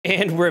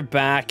And we're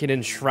back in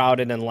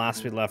Enshrouded, and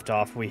last we left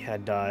off, we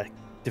had,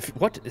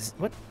 what?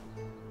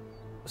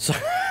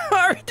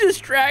 Sorry,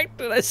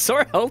 distracted. I saw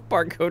our health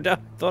bar go down.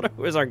 I thought it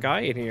was our guy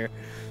in here.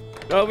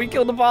 Oh, we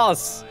killed the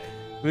boss.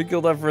 We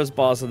killed our first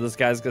boss, and this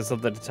guy's got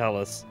something to tell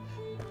us.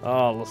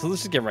 Oh, so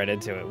let's just get right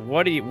into it.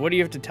 What do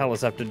you have to tell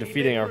us after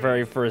defeating our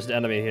very first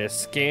enemy here?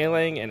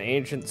 Scaling an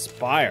ancient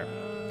spire.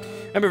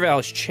 Embervale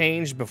has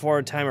changed. Before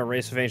our time, a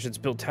race of ancients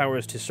built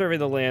towers to survey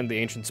the land. The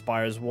ancient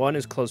spires. One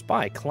is close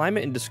by. Climb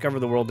it and discover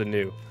the world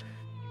anew.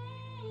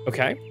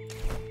 Okay.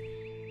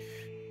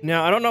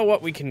 Now, I don't know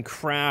what we can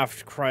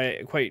craft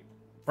quite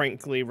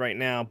frankly right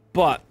now,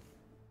 but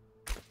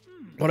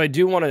what I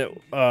do want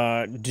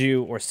to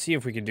do or see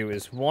if we can do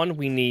is, one,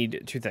 we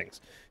need two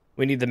things.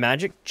 We need the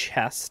magic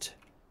chest,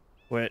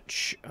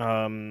 which, it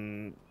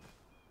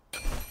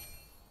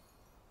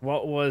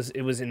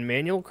was in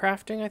manual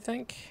crafting, I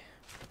think?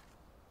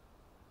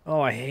 Oh,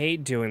 I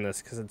hate doing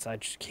this because I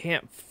just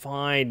can't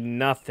find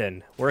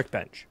nothing.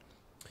 Workbench.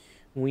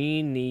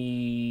 We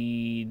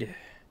need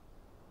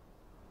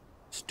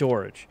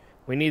storage.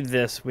 We need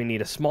this. We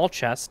need a small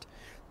chest.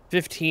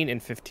 15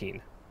 and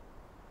 15.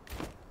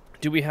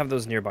 Do we have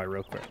those nearby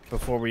real quick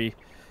before we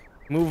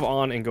move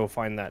on and go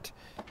find that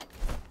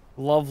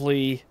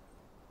lovely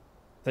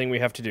thing we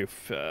have to do?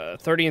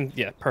 30 and...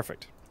 yeah,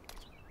 perfect.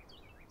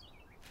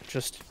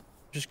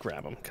 Just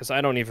grab them, because I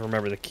don't even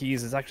remember the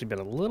keys. It's actually been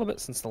a little bit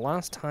since the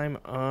last time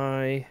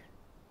I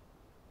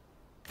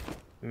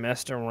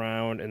messed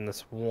around in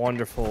this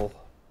wonderful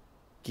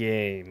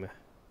game.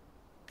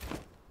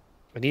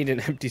 I need an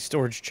empty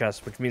storage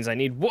chest, which means I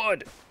need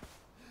wood!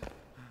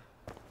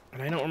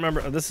 And I don't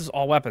remember... this is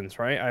all weapons,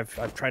 right?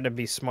 I've tried to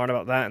be smart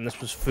about that, and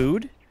this was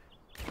food?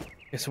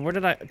 Okay, so where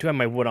did I... do I have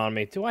my wood on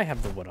me? Do I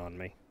have the wood on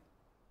me?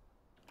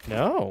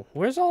 No.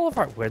 Where's all of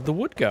our... where'd the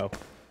wood go?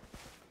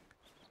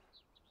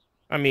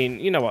 I mean,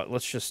 you know what?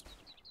 Let's just...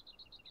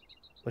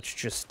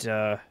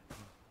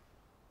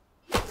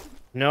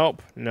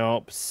 nope.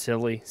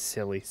 Silly.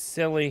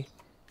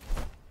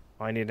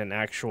 I need an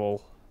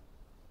actual...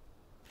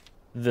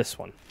 this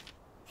one.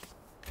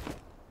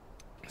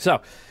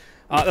 So,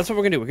 that's what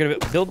we're gonna do. We're gonna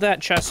build that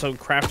chest so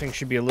crafting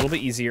should be a little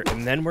bit easier,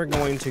 and then we're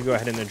going to go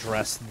ahead and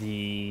address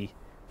the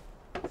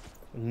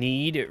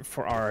need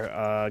for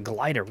our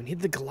glider. We need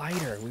the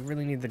glider. We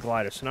really need the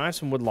glider. So now I have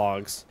some wood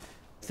logs.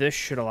 This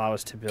should allow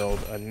us to build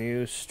a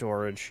new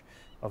storage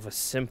of a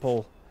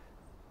simple...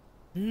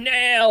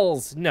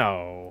 nails!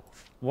 No.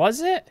 Was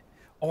it?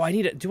 Oh, I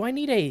need a... do I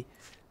need a...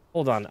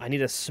 hold on. I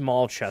need a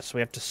small chest. So we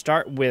have to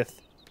start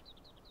with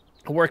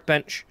a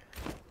workbench.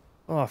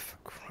 Oh, for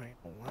crying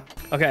out loud.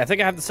 Okay, I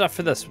think I have the stuff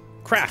for this.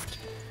 Craft.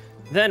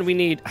 Then we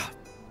need... oh,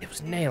 it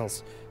was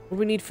nails. What do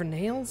we need for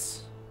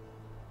nails?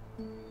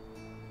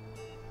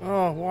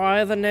 Oh, why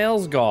are the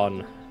nails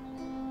gone?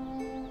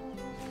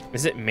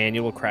 Is it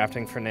manual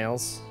crafting for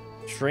nails?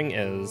 String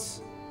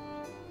is.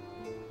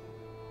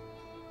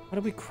 How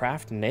do we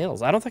craft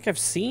nails? I don't think I've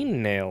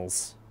seen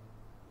nails.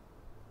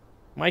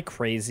 Am I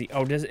crazy?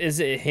 Oh,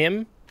 is it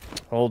him?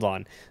 Hold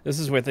on. This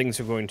is where things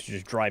are going to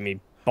just drive me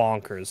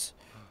bonkers.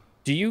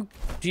 Do you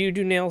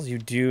do nails? You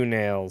do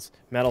nails.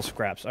 Metal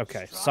scraps.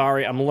 Okay.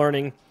 Sorry, I'm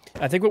learning.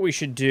 I think what we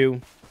should do...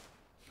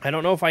 I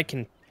don't know if I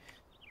can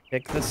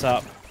pick this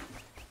up.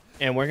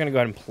 And we're gonna go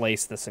ahead and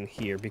place this in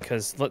here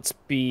because let's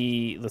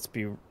be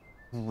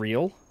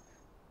real.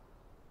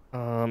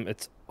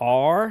 It's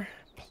R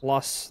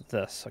plus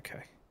this.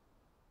 Okay.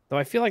 Though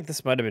I feel like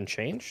this might have been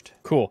changed.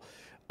 Cool.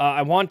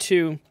 I want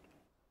to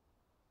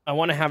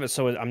have it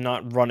so I'm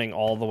not running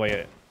all the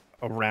way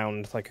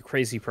around like a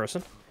crazy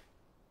person,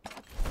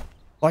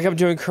 like I'm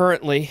doing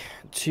currently,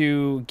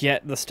 to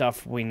get the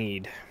stuff we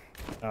need.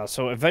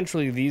 So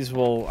eventually these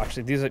will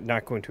actually, these are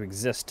not going to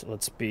exist.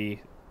 Let's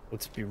be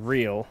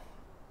real.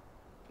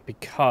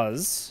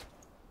 Because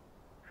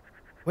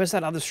where's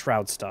that other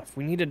shroud stuff?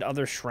 We needed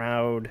other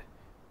shroud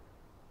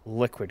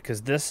liquid,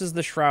 because this is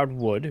the shroud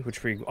wood,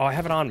 which we... oh, I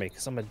have it on me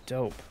because I'm a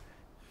dope.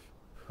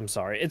 I'm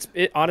sorry.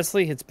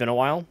 Honestly, it's been a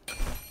while.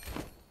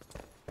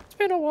 It's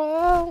been a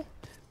while.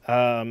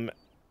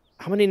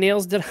 How many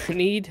nails did I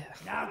need?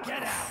 Now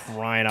get out.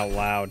 Crying out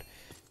loud.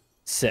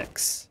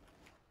 6.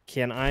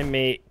 Can I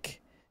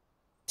make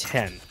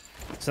 10?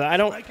 So I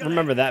don't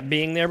remember that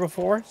being there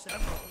before,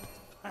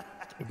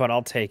 but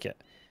I'll take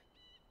it.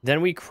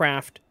 Then we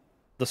craft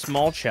the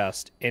small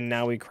chest, and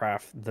now we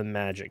craft the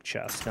magic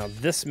chest. Now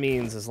this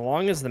means as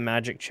long as the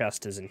magic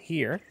chest is in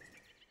here,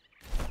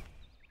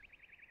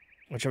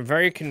 which I'm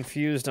very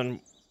confused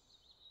on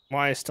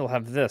why I still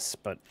have this,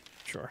 but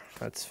sure,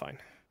 that's fine.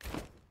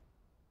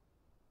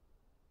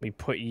 We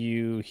put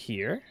you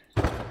here.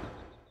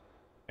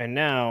 And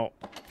now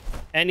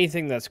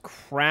anything that's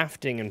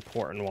crafting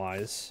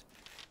important-wise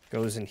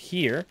goes in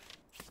here.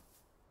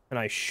 And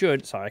I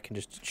should... sorry, I can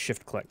just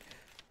shift-click.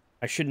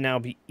 I should now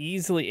be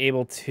easily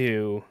able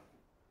to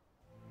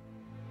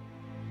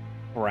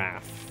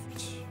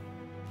craft.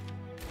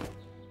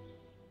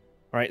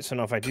 Alright, so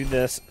now if I do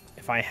this,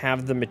 if I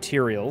have the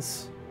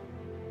materials,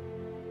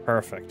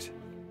 perfect.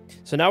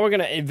 So now we're going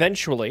to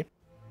eventually,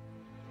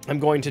 I'm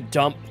going to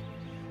dump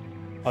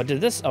Oh,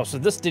 did this? Oh, so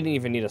this didn't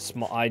even need a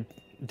small... I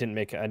didn't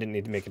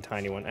need to make a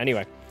tiny one.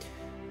 Anyway.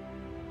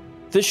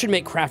 This should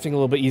make crafting a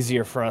little bit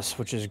easier for us,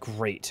 which is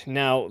great.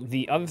 Now,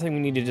 the other thing we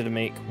needed to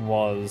make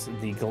was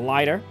the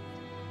glider.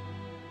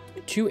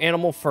 2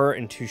 animal fur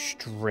and 2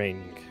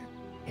 string.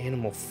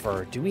 Animal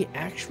fur. Do we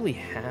actually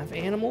have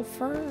animal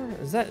fur?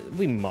 Is that...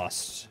 We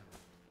must.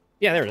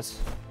 Yeah, there it is.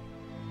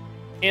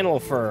 Animal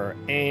fur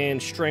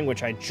and string,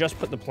 which I just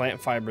put the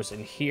plant fibers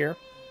in here.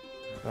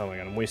 Oh my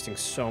god, I'm wasting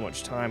so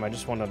much time. I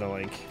just wanted to,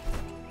 like,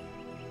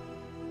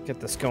 get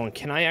this going.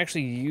 Can I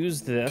actually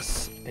use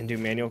this and do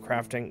manual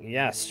crafting?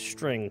 Yes,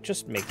 string.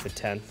 Just make the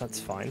 10. That's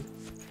fine.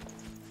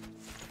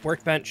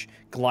 Workbench,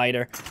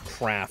 glider,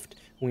 craft.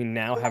 We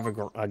now have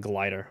a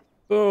glider.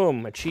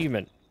 Boom,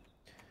 achievement.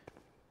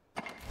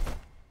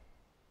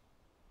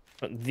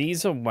 Put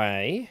these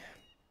away.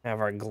 Have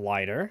our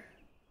glider.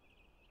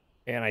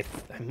 And I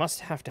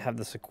must have to have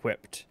this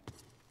equipped.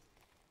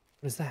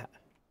 What is that?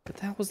 What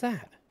the hell was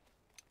that?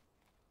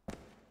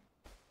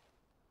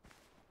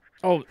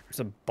 Oh, it's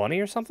a bunny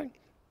or something?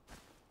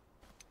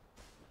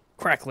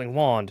 Crackling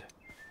wand.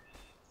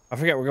 I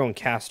forget we're going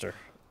caster.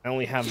 I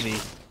only have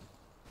the...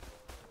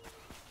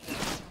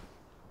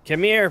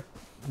 Come here,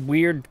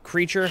 weird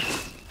creature.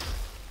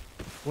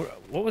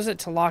 What was it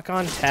to lock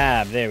on?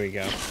 Tab. There we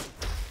go.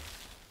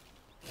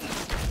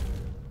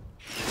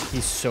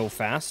 He's so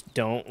fast.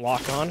 Don't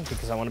lock on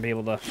because I want to be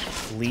able to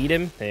lead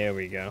him. There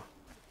we go.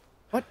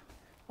 What?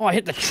 Oh, I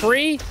hit the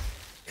tree?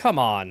 Come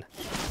on.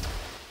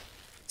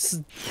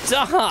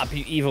 Stop,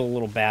 you evil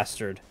little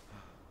bastard.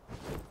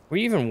 Were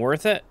you even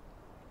worth it?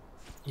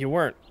 You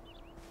weren't.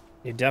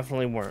 You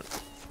definitely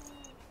weren't.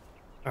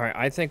 Alright,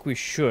 I think we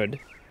should.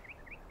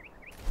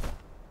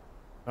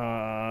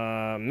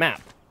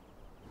 Map.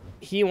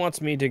 He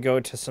wants me to go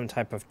to some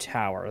type of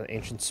tower, the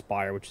ancient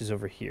spire, which is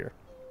over here.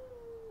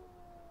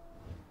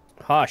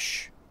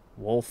 Hush,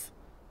 wolf.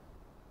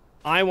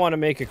 I want to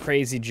make a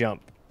crazy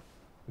jump.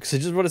 Because I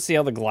just want to see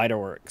how the glider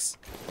works.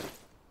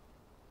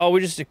 Oh, we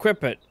just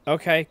equip it.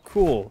 Okay,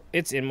 cool.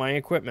 It's in my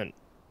equipment.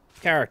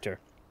 Character.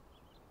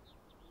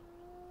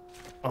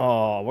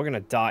 Oh, we're gonna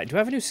die. Do I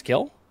have a new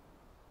skill?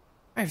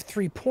 I have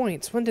 3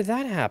 points. When did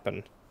that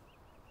happen?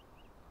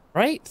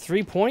 Right?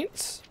 3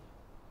 points?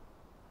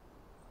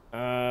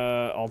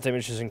 All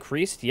damage is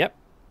increased. Yep.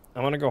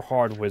 I'm gonna go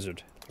hard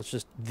wizard. Let's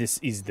just... This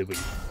is the way.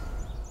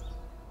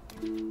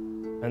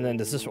 And then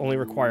does this only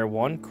require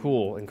 1?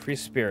 Cool.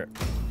 Increase spirit.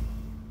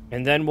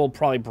 And then we'll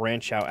probably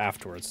branch out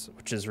afterwards,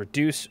 which is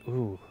reduce...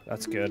 Ooh,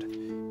 that's good.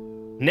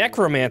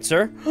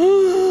 Necromancer!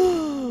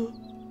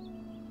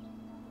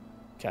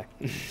 Okay.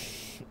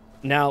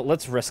 Now,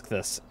 let's risk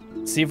this.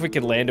 See if we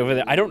can land over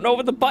there. I don't know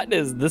what the button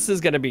is. This is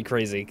going to be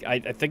crazy. I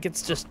think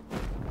it's just...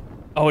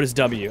 Oh, it is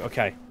W.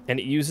 Okay. And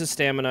it uses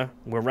stamina.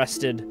 We're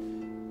rested.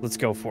 Let's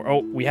go for... Oh,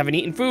 we haven't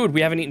eaten food. We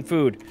haven't eaten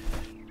food.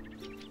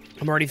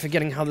 I'm already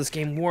forgetting how this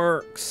game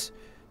works.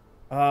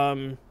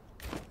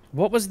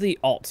 What was the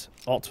alt?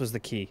 Alt was the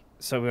key.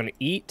 So we're gonna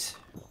eat,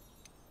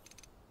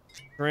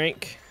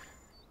 drink,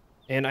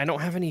 and I don't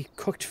have any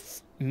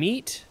cooked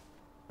meat?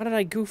 How did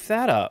I goof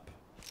that up?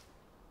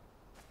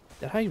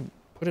 Did I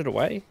put it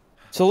away?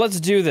 So let's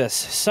do this.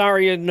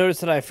 Sorry, I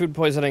noticed that I had food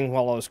poisoning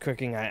while I was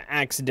cooking. I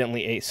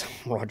accidentally ate some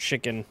raw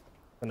chicken.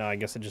 But now I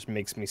guess it just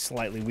makes me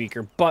slightly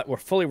weaker. But we're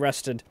fully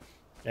rested,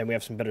 and we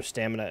have some better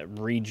stamina at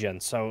regen.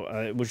 So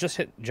it was just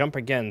hit jump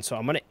again. So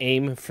I'm gonna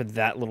aim for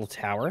that little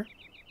tower.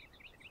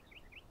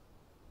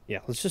 Yeah,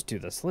 let's just do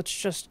this. Let's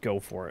just go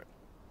for it.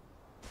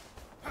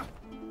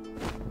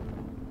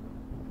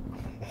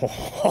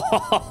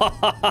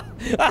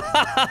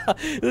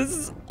 This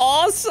is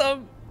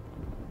awesome!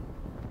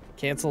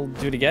 Cancel,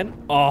 do it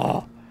again.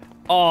 Oh,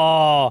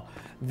 oh,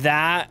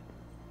 that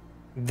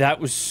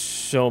was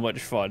so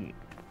much fun.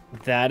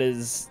 That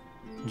is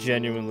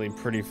genuinely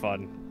pretty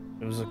fun.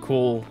 It was a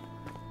cool,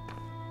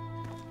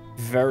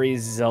 very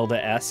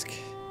Zelda-esque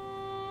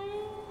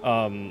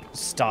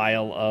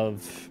style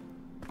of,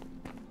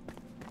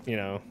 you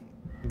know,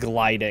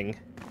 gliding.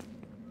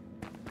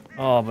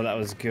 Oh, but that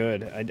was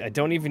good. I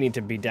don't even need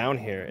to be down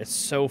here. It's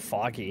so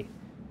foggy.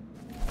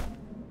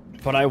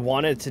 But I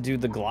wanted to do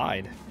the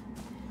glide.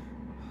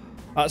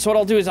 So what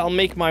I'll do is I'll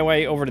make my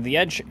way over to the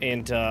edge,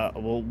 and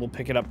we'll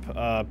pick it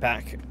up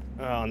back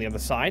on the other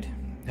side,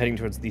 heading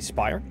towards the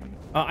spire.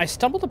 I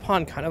stumbled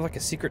upon kind of like a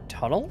secret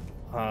tunnel,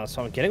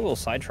 so I'm getting a little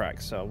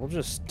sidetracked. So we'll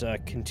just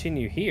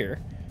continue here.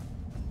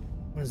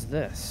 What is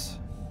this?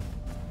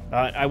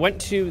 I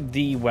went to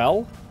the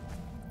well.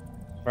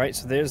 Right,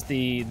 so there's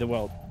the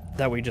well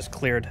that we just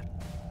cleared.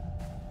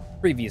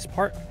 Previous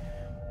part.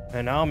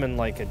 And now I'm in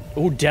like a...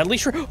 Oh, deadly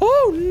shroud.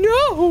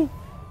 Oh, no!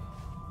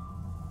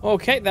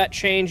 Okay, that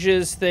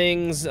changes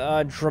things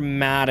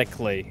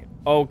dramatically.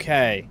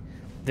 Okay.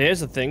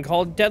 There's a thing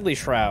called deadly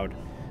shroud.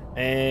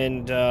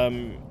 And,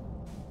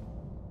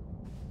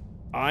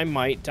 I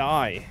might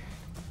die.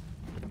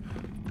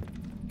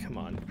 Come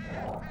on.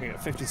 We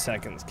got 50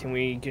 seconds. Can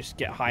we just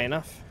get high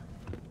enough?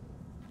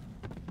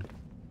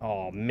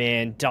 Oh,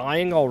 man.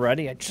 Dying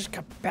already? I just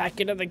got back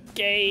into the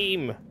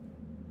game.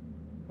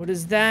 What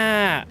is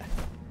that?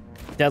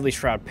 Deadly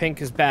Shroud.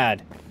 Pink is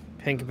bad.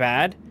 Pink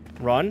bad.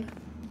 Run.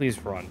 Please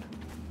run.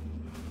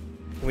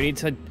 We need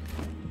to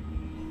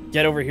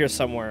get over here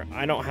somewhere.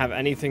 I don't have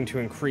anything to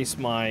increase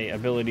my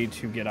ability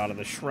to get out of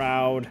the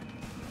Shroud.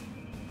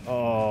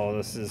 Oh,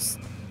 this is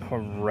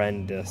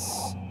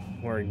horrendous.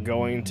 We're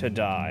going to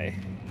die.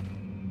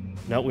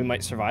 No, we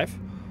might survive.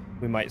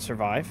 We might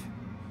survive.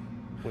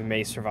 We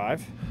may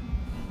survive.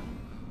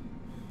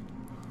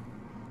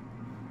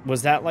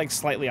 Was that, like,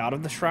 slightly out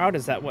of the Shroud?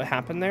 Is that what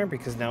happened there?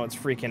 Because now it's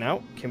freaking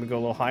out. Can we go a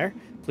little higher?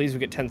 Please, we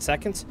get 10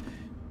 seconds.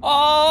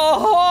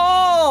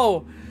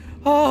 Oh!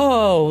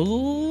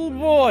 Oh,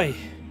 boy.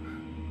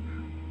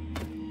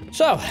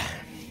 So,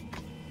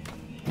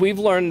 we've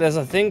learned there's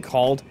a thing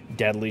called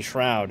Deadly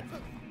Shroud,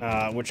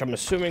 which I'm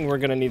assuming we're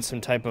going to need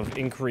some type of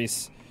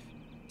increase,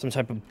 some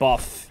type of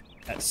buff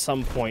at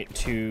some point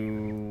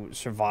to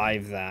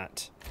survive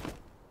that.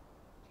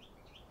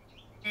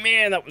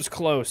 Man, that was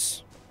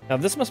close. Now,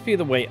 this must be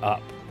the way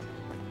up,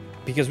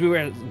 because we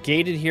were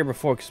gated here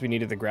before because we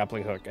needed the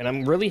grappling hook, and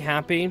I'm really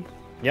happy.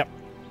 Yep.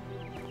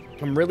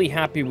 I'm really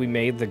happy we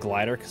made the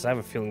glider, because I have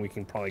a feeling we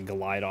can probably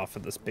glide off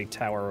of this big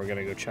tower we're going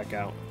to go check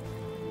out.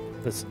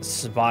 This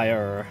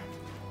spire.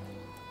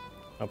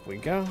 Up we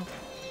go.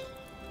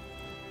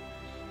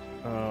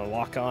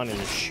 Lock on and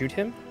shoot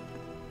him.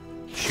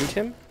 Shoot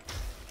him.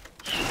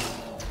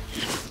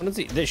 What is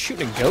he? They're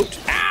shooting a goat?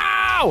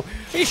 Ow!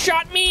 He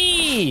shot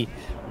me!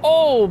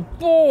 Oh,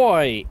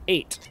 boy.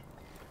 8.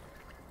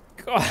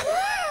 God,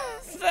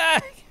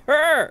 that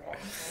hurt.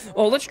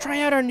 Oh, let's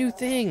try out our new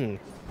thing.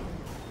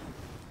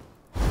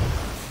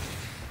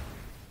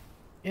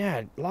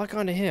 Yeah, lock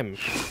onto him.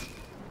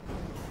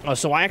 Oh,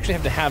 so I actually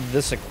have to have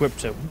this equipped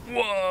to...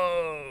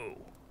 Whoa!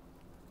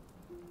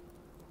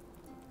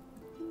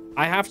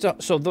 I have to...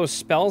 So those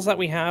spells that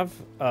we have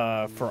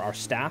for our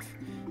staff,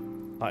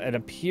 it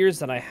appears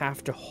that I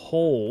have to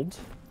hold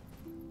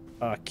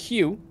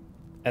Q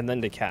and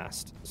then to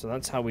cast. So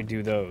that's how we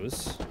do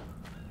those,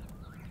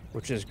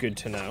 which is good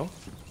to know.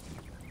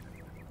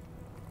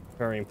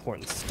 Very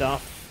important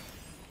stuff.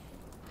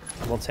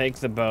 We'll take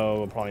the bow.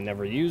 We'll probably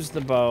never use the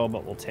bow,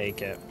 but we'll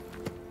take it.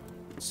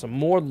 Some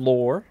more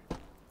lore.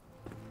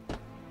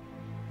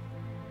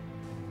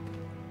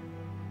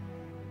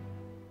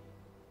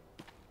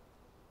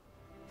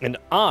 And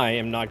I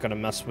am not going to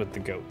mess with the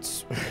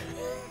goats.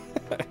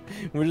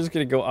 We're just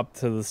going to go up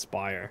to the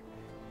spire.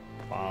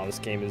 Wow, this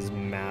game is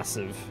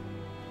massive.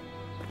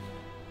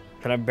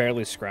 And I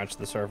barely scratched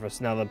the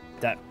surface. Now,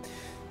 that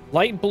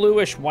light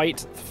bluish white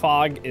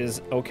fog is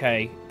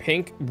okay.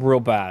 Pink, real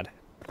bad.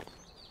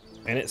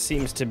 And it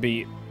seems to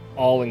be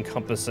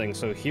all-encompassing.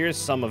 So here's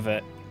some of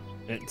it.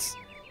 It's...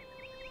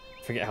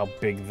 I forget how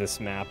big this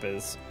map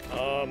is.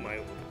 Oh, my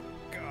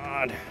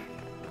God.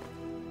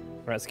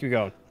 All right, let's keep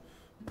going.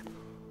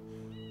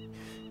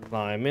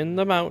 Climbing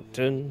the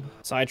mountain.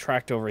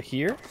 Sidetracked over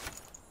here.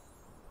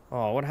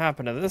 Oh, what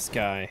happened to this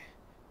guy?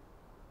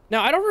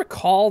 Now, I don't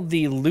recall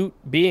the loot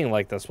being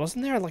like this.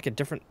 Wasn't there, like, a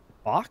different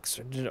box?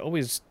 Or did it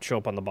always show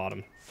up on the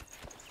bottom?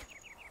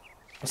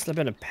 Must have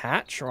been a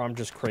patch, or I'm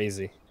just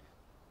crazy.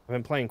 I've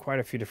been playing quite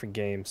a few different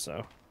games,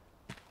 so...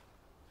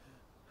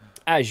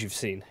 As you've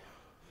seen.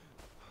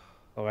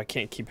 Oh, I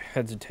can't keep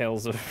heads or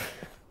tails of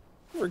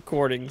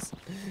recordings.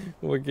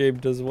 What game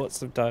does what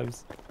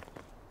sometimes?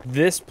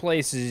 This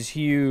place is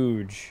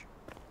huge.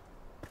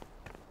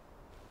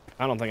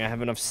 I don't think I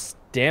have enough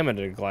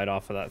stamina to glide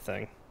off of that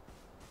thing.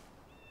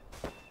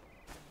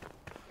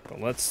 But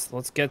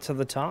let's get to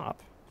the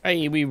top.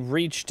 Hey, we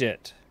reached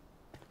it.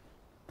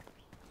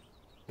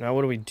 Now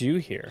what do we do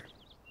here?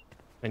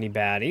 Any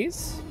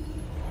baddies?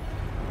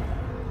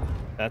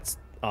 That's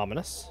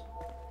ominous.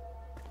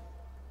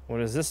 What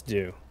does this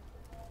do?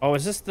 Oh,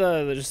 is this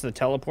just the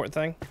teleport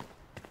thing?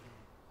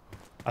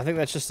 I think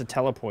that's just a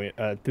teleport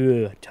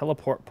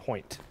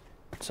point.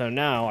 So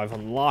now I've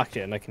unlocked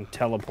it and I can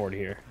teleport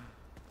here.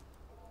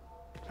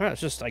 Alright,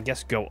 let's just, I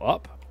guess, go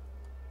up.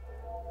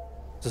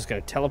 Is this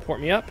gonna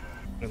teleport me up?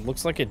 It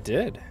looks like it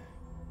did.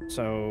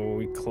 So,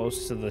 we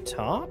close to the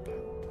top?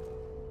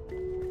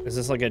 Is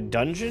this like a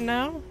dungeon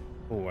now?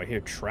 Oh, I hear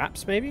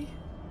traps maybe?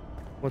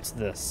 What's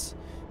this?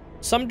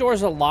 Some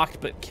doors are locked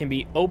but can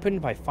be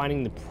opened by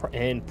finding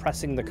and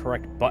pressing the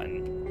correct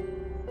button.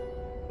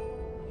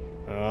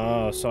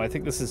 Oh, so I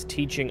think this is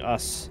teaching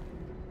us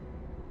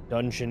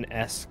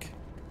dungeon-esque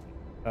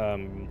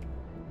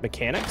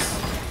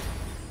mechanics.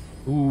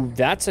 Ooh,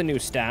 that's a new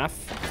staff.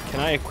 Can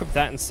I equip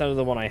that instead of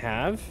the one I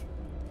have?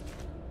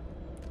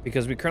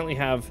 Because we currently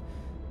have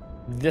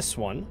this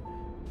one,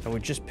 and we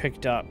just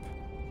picked up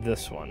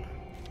this one.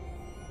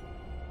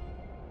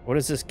 What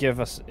does this give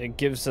us? It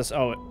gives us,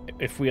 oh,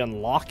 if we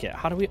unlock it.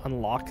 How do we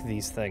unlock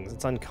these things?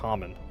 It's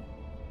uncommon.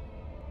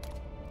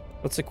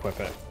 Let's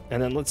equip it.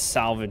 And then let's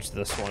salvage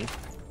this one.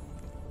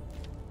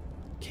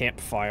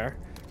 Campfire.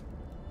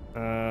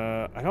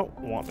 I don't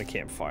want the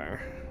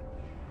campfire.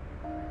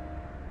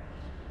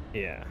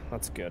 Yeah,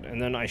 that's good.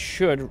 And then I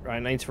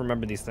need to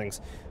remember these things.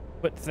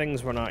 Put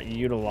things we're not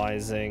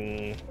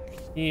utilizing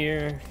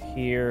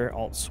here,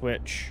 alt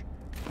switch.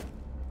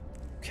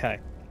 Okay.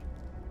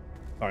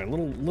 All right,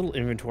 little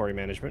inventory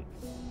management.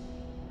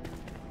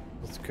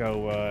 Let's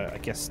go, I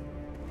guess,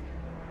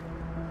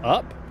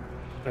 up?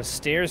 There's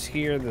stairs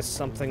here, there's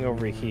something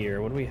over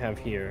here. What do we have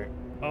here?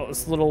 Oh,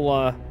 this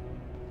little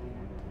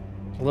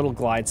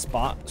glide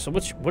spot. So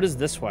what is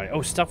this way?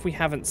 Oh, stuff we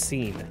haven't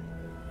seen.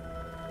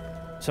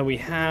 So we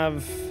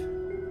have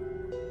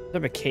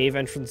a cave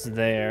entrance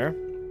there.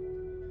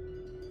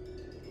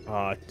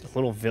 A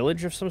little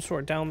village of some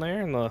sort down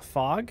there in the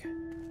fog.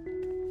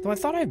 Though I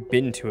thought I'd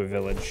been to a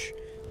village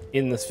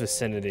in this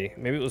vicinity.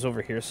 Maybe it was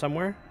over here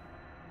somewhere.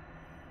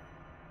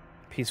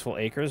 Peaceful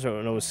Acres,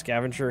 or no,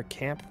 scavenger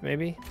camp,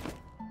 maybe?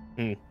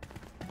 Alright,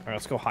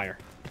 let's go higher.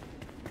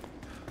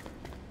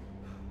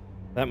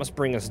 That must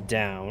bring us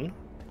down.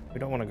 We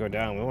don't want to go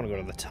down, we want to go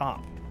to the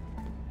top.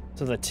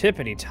 To the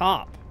tippity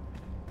top.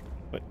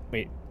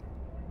 Wait.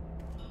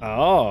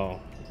 Oh,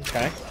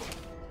 okay.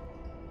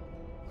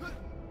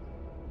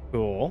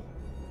 Cool.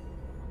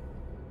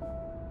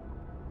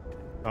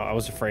 Oh, I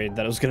was afraid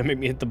that it was gonna make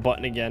me hit the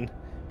button again.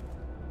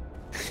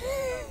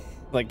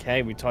 Like,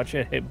 hey, we taught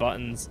you to hit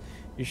buttons.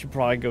 You should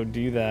probably go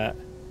do that.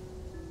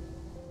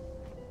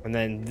 And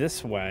then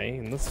this way,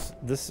 in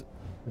this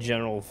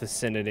general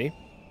vicinity,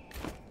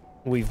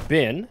 we've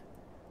been.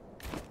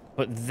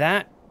 But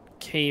that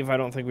cave I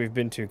don't think we've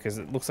been to because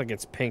it looks like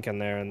it's pink in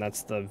there, and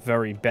that's the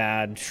very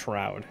bad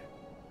shroud.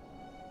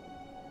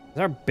 Is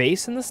our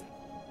base in this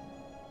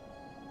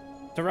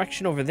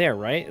direction over there,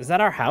 right? Is that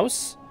our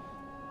house?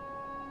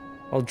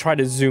 I'll try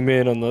to zoom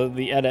in on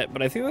the edit,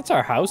 but I think that's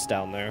our house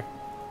down there.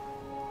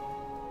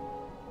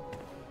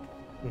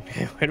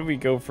 Okay, where do we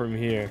go from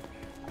here?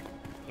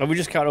 Oh, we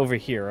just got over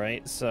here,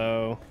 right?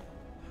 So...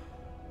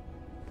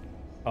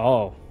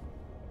 Oh.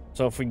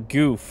 So if we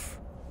goof,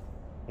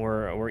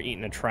 we're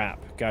eating a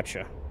trap.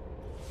 Gotcha.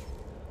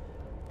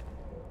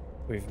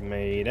 We've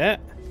made it.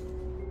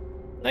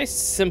 Nice,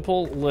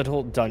 simple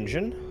little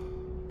dungeon.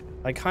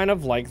 I kind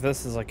of like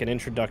this as like an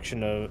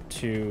introduction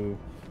to...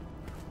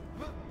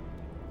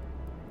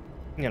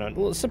 You know, a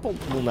little simple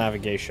little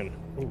navigation.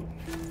 Ooh.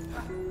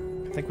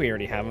 I think we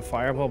already have a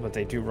fireball, but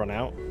they do run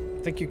out. I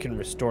think you can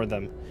restore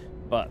them,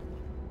 but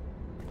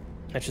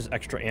that's just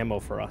extra ammo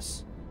for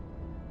us.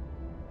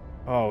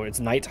 Oh, it's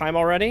nighttime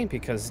already?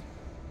 Because...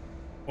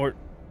 Or...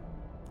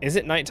 Is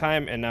it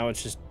nighttime and now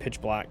it's just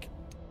pitch black?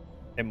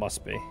 It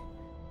must be.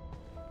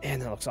 Man,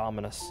 that looks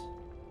ominous.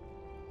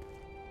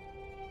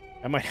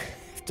 I might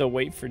have to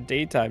wait for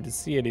daytime to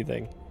see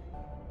anything.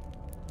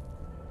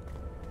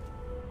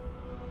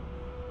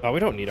 Oh, we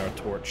don't need our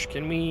torch.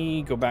 Can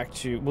we go back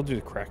to... We'll do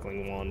the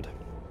crackling wand.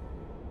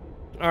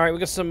 Alright, we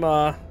got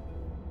some,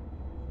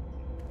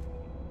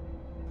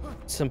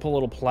 simple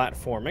little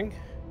platforming.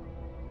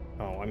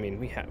 Oh, I mean,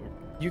 we have...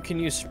 You can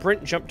use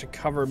sprint jump to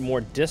cover more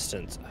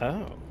distance.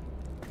 Oh.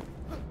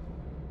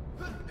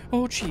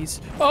 Oh, jeez.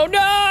 Oh,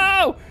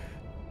 no!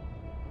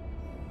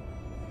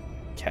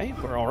 Okay,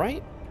 we're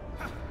alright.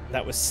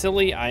 That was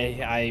silly.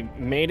 I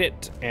made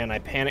it, and I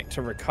panicked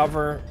to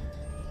recover.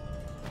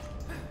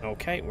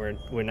 Okay,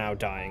 we're now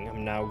dying.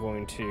 I'm now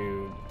going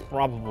to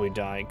probably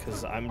die,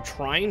 because I'm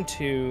trying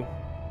to...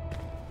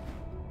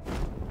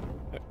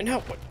 No,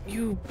 what?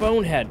 You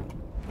bonehead.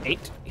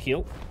 8,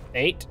 heal.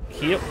 8,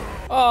 heal.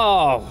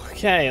 Oh,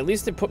 okay, at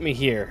least it put me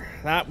here.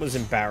 That was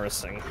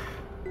embarrassing.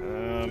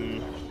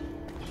 I'm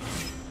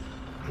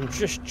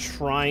just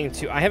trying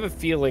to... I have a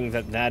feeling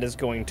that that is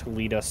going to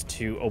lead us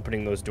to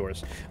opening those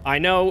doors. I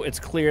know it's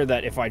clear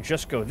that if I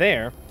just go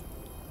there,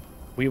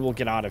 we will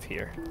get out of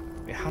here.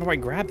 How do I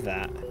grab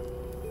that?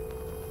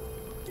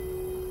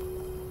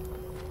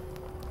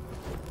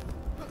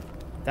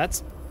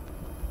 That's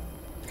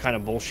kind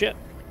of bullshit.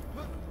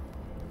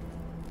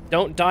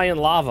 Don't die in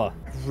lava.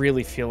 I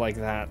really feel like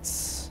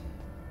that's...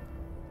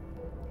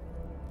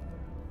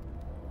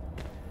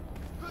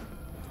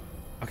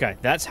 Okay,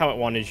 that's how it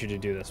wanted you to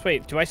do this.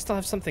 Wait, do I still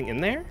have something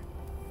in there?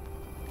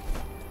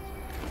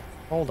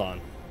 Hold on.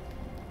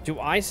 Do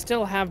I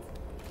still have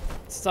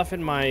stuff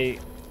in my...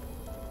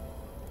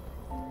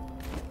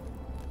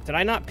 Did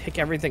I not pick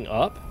everything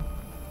up?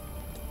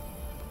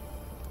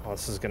 Oh,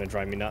 this is gonna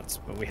drive me nuts,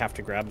 but we have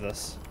to grab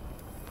this.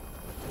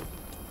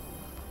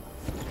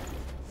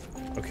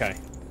 Okay.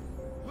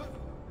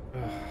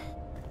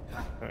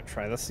 I'm gonna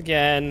try this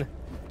again.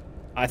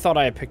 I thought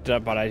I had picked it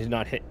up, but I did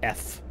not hit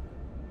F.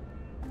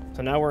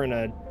 So now we're in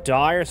a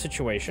dire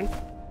situation.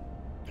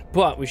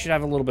 But we should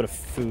have a little bit of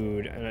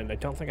food. And I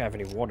don't think I have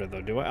any water,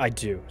 though, do I? I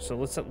do. So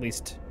let's at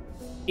least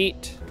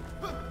eat.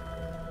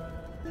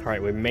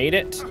 Alright, we made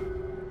it.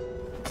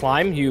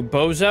 Climb, you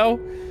bozo.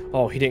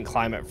 Oh, he didn't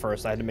climb at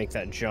first. I had to make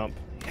that jump.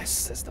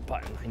 Yes, that's the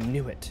button. I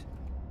knew it.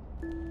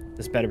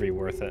 This better be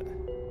worth it.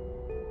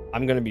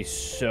 I'm going to be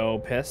so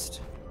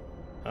pissed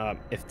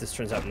if this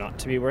turns out not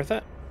to be worth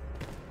it.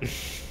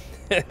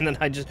 And then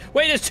I just...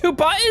 Wait, there's 2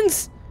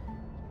 buttons?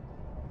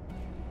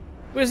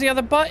 Where's the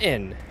other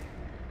button?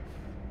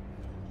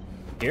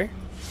 Here?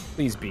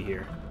 Please be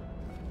here.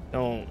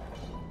 Don't...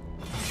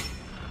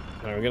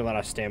 Alright, we're gonna let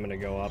our stamina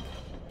go up.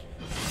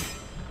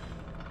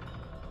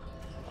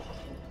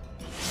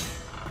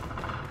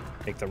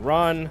 Take the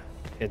run.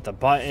 Hit the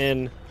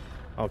button.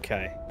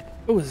 Okay.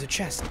 Oh, there's a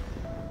chest.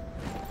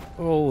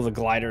 Oh, the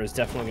glider is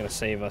definitely going to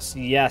save us.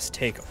 Yes,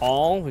 take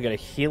all. We got a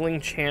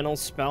healing channel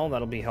spell.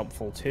 That'll be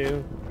helpful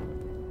too.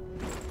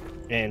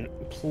 And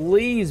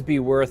please be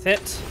worth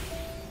it.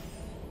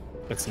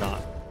 It's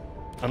not.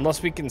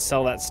 Unless we can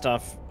sell that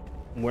stuff,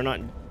 we're not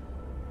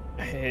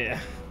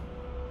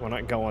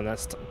going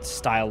that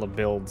style of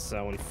build,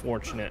 so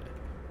unfortunate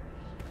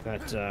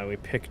that we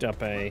picked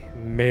up a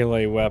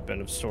melee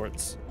weapon of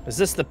sorts. Is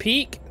this the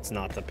peak? It's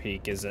not the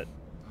peak, is it?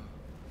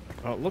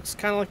 Oh, it looks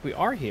kind of like we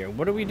are here.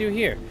 What do we do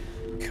here?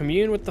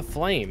 Commune with the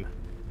flame.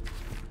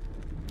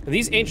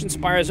 These ancient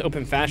spires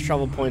open fast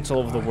travel points all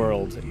over the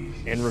world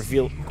and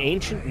reveal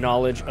ancient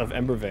knowledge of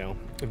Embervale.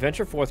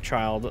 Venture forth,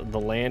 child. The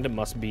land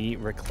must be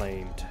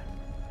reclaimed.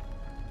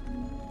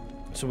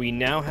 So we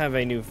now have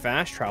a new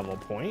fast travel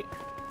point.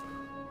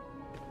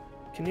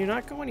 Can you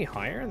not go any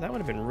higher? That would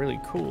have been really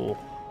cool.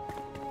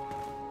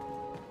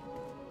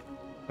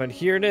 But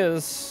here it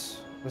is.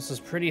 This is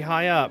pretty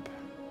high up.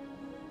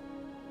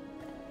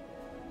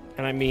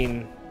 And I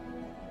mean,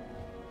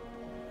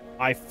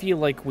 I feel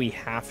like we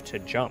have to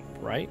jump,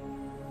 right?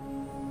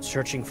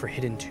 Searching for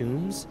hidden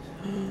tombs?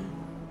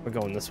 We're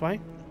going this way.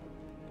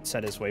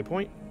 Set his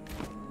waypoint.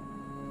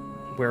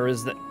 Where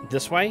is that?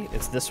 This way?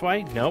 It's this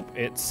way? Nope,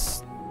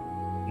 it's...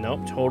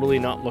 Nope, totally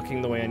not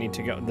looking the way I need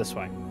to go. This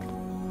way.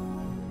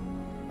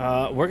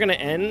 We're gonna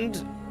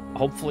end,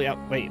 hopefully up...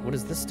 Wait, what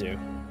does this do?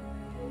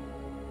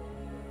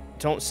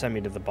 Don't send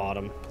me to the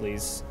bottom,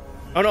 please.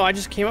 Oh no, I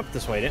just came up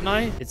this way, didn't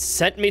I? It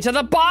sent me to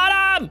the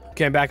bottom!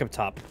 Okay, I'm back up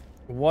top.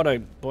 What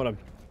a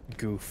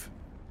goof.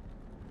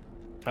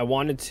 I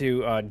wanted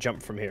to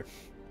jump from here.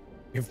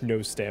 You have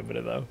no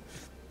stamina though.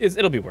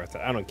 It'll be worth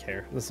it. I don't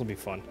care. This will be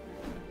fun.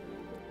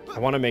 I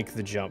want to make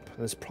the jump.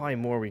 There's probably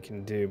more we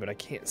can do, but I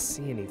can't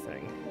see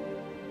anything.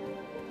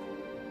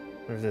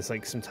 Or if there's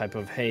like some type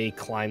of, hey,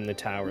 climb the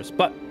towers.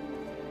 But,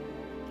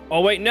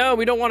 oh wait, no,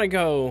 we don't want to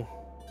go.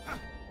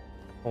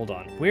 Hold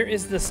on. Where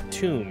is this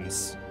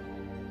tombs?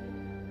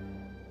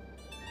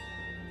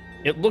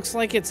 It looks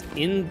like it's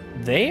in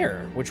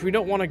there, which we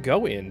don't want to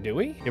go in, do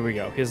we? Here we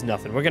go. Here's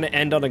nothing. We're gonna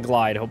end on a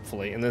glide,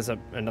 hopefully, and there's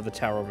another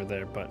tower over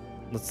there. But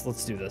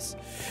let's do this.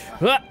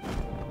 Ah!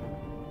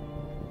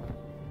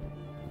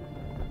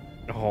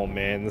 Oh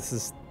man, this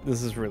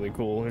is really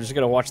cool. We're just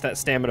gonna watch that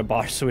stamina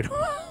bar so we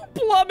don't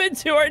plummet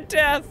to our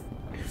death.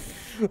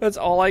 That's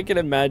all I can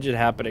imagine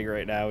happening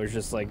right now. Is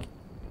just like,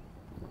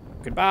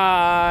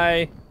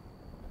 goodbye.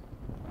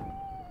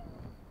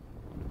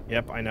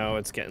 Yep, I know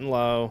it's getting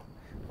low.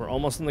 We're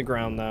almost on the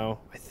ground though.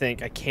 I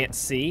think I can't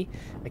see.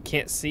 I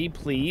can't see.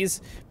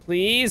 Please,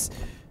 please.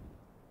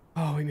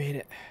 Oh, we made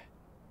it.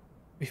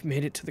 We've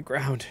made it to the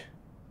ground.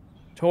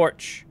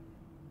 Torch.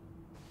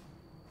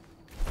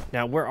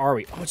 Now, where are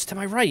we? Oh, it's to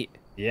my right.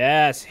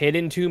 Yes,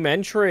 hidden tomb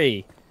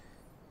entry.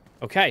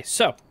 Okay,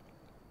 so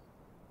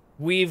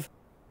we've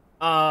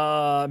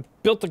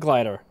built the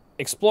glider,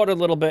 explored a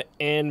little bit,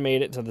 and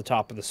made it to the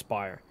top of the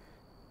spire.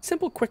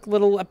 Simple, quick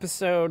little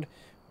episode.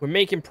 We're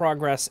making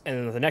progress, and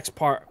in the next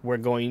part, we're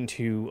going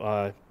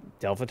to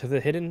delve into the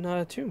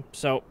hidden tomb.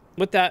 So,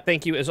 with that,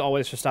 thank you as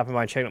always for stopping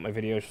by and checking out my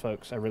videos,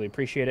 folks. I really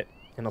appreciate it,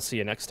 and I'll see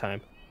you next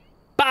time.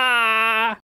 Bye!